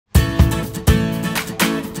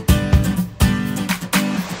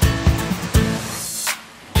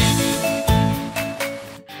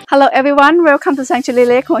Hello everyone, welcome to Sanctuary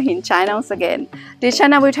Lake Hua Hin channel again. This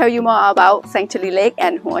channel will tell you more about Sanctuary Lake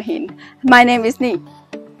and Hua Hin. My name is Ni.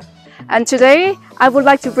 And today, I would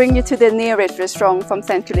like to bring you to the nearest restaurant from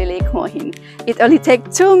Sanctuary Lake Hua Hin. It only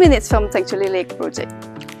takes 2 minutes from Sanctuary Lake project.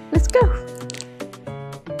 Let's go!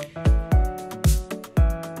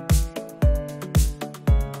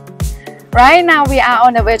 Right now we are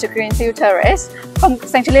on the way to Greenfield Terrace. From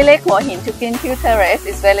Sanctuary Lake Hua Hin to Greenfield Terrace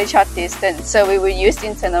is very short distance, so we will use the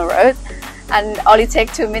internal road and only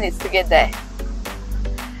take 2 minutes to get there.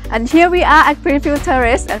 And here we are at Greenfield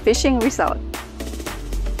Terrace and Fishing Resort.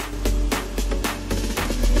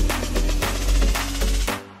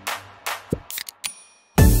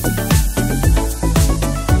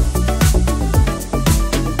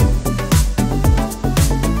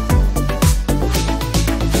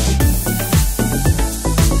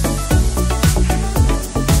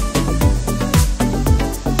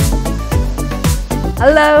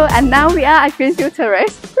 Hello, and now we are at Greenfield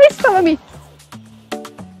Terrace. Please follow me.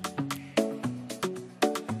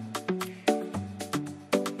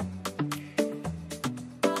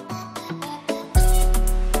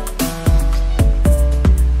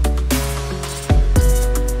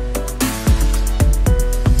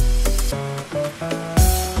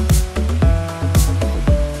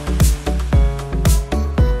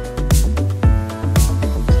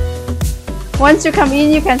 Once you come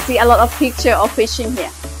in, you can see a lot of pictures of fishing here.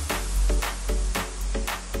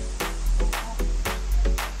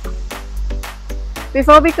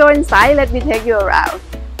 Before we go inside, let me take you around.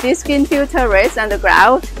 This Greenfield Terrace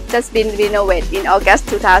underground just been renovated in August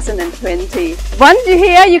 2020. Once you're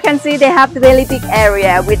here, you can see they have the really big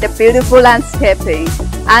area with the beautiful landscaping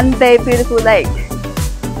and the beautiful lake.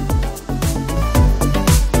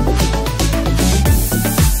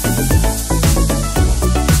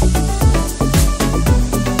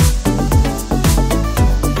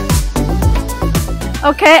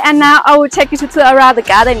 Okay, and now I will take you to tour around the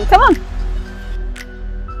garden. Come on!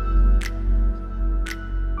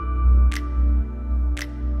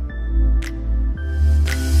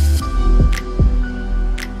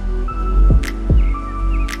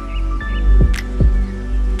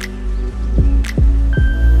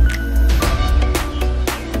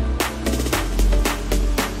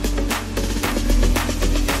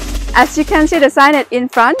 As you can see the signage in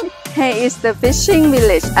front, here is the fishing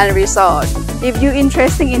village and resort. If you're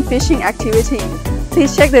interested in fishing activity,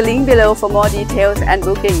 please check the link below for more details and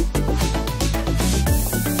booking.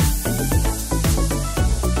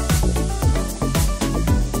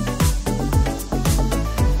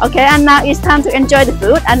 Okay, and now it's time to enjoy the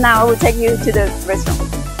food, and now I will take you to the restaurant.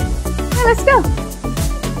 Okay, let's go!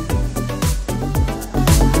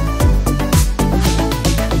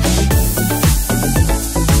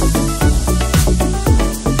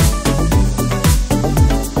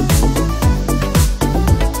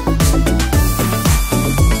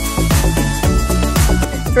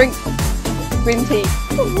 Drink green tea.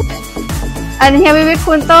 And here we with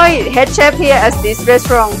Kun Toi, head chef here at this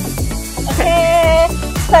restaurant. Okay,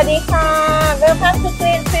 สวัสดีค่ะ Welcome to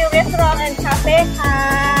Greenfield Restaurant and Cafe ค่ะ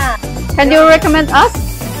Can you recommend us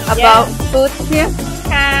about food here?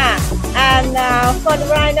 ค่ะ And for the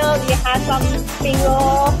right now we have some spring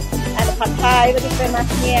roll and pad Thai very famous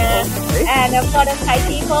here. And for the Thai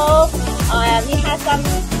people, we have some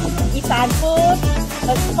Isan food,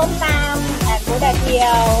ส้มตำ and หมูแดดเดีย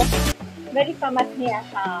ว very famous here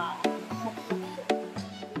ค่ะ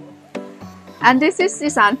And this is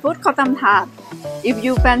Isan food ข้าวตำถาด If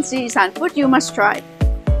you fancy Isan food, you must try.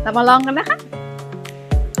 เรามาลองกันนะคะ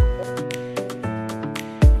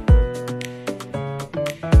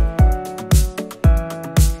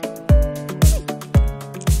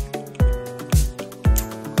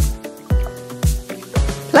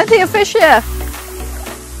Plenty of fish here.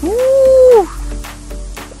 Woo!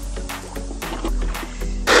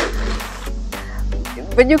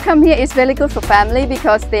 When you come here, it's very good for family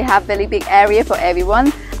because they have very big area for everyone.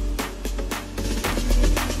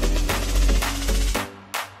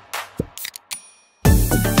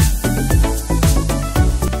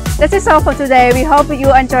 That is all for today. We hope you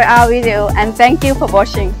enjoy our video and thank you for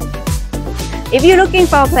watching. If you're looking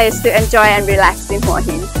for a place to enjoy and relax in Hua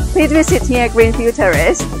Hin, please visit here at Greenfield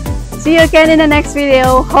Terrace. See you again in the next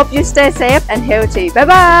video. Hope you stay safe and healthy. Bye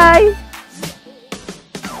bye!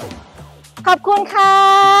 ขอบคุณค่ะ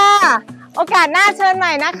โอกาสหน้าเชิญให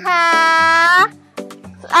ม่นะคะ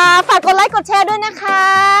ฝากกดไลค์กดแชร์ด้วยนะคะ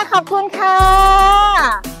ขอบคุณค่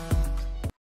ะ